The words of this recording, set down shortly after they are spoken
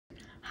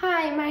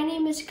Hi, my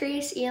name is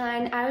Grace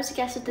Eline. I was a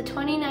guest at the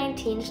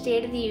 2019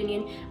 State of the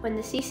Union when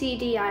the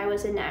CCDI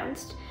was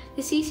announced.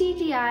 The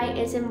CCDI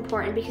is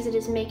important because it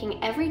is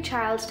making every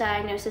child's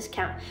diagnosis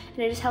count, and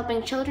it is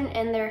helping children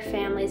and their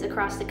families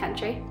across the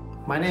country.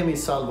 My name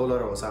is Salvo La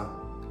Rosa.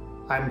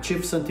 I'm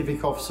Chief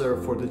Scientific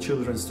Officer for the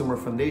Children's Tumor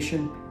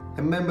Foundation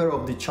and member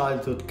of the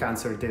Childhood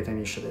Cancer Data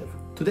Initiative.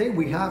 Today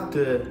we have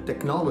the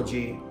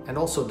technology and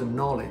also the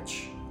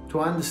knowledge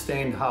to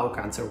understand how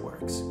cancer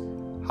works,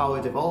 how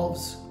it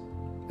evolves,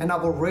 and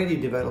I've already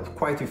developed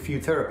quite a few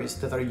therapies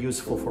that are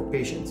useful for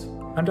patients.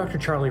 I'm Dr.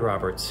 Charlie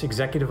Roberts,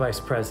 Executive Vice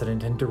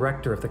President and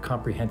Director of the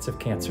Comprehensive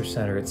Cancer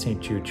Center at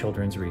St. Jude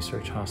Children's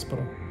Research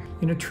Hospital.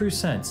 In a true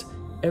sense,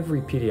 every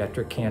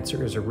pediatric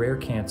cancer is a rare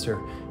cancer,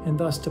 and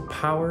thus to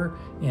power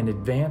and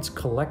advance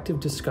collective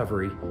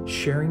discovery,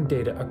 sharing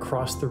data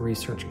across the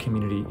research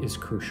community is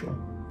crucial.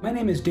 My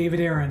name is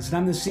David Ahrens, and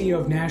I'm the CEO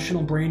of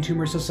National Brain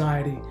Tumor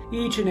Society.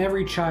 Each and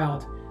every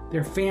child,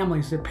 their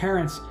families, their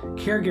parents,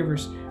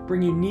 caregivers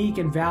bring unique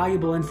and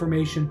valuable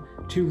information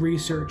to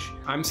research.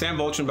 I'm Sam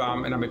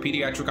Volchenbaum, and I'm a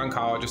pediatric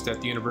oncologist at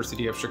the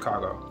University of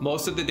Chicago.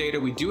 Most of the data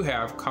we do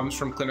have comes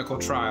from clinical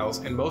trials,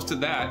 and most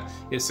of that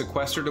is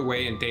sequestered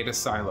away in data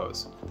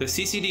silos. The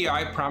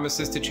CCDI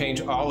promises to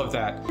change all of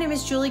that. My name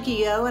is Julie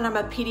Guillot, and I'm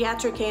a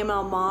pediatric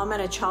AML mom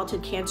and a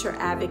childhood cancer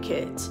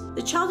advocate.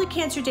 The Childhood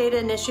Cancer Data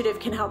Initiative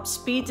can help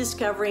speed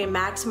discovery and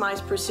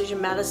maximize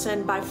precision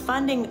medicine by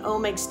funding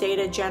omics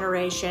data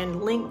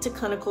generation linked to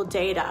clinical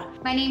data.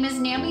 My name is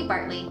Naomi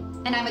Bartley,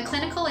 and I'm a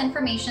clinical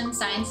information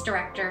science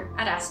director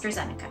at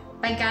AstraZeneca.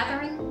 By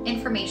gathering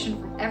information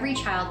from every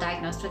child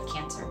diagnosed with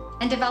cancer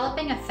and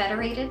developing a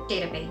federated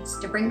database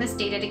to bring this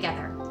data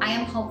together, I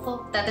am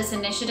hopeful that this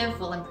initiative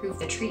will improve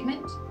the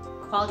treatment,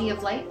 quality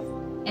of life,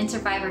 and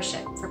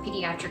survivorship for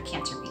pediatric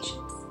cancer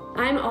patients.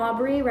 I'm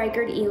Aubrey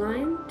Reichard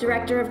Eline,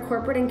 Director of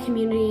Corporate and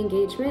Community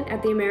Engagement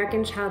at the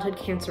American Childhood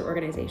Cancer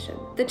Organization.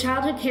 The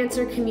childhood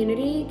cancer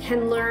community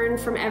can learn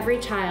from every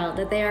child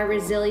that they are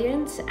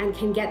resilient and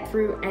can get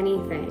through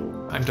anything.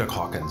 I'm Doug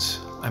Hawkins.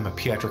 I'm a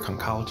pediatric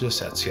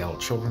oncologist at Seattle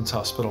Children's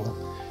Hospital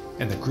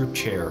and the group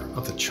chair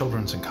of the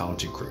Children's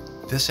Oncology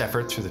Group. This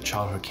effort through the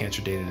Childhood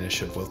Cancer Data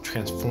Initiative will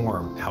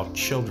transform how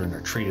children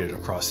are treated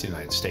across the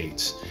United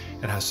States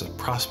and has the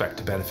prospect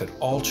to benefit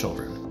all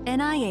children.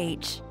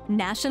 NIH,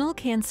 National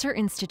Cancer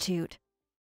Institute.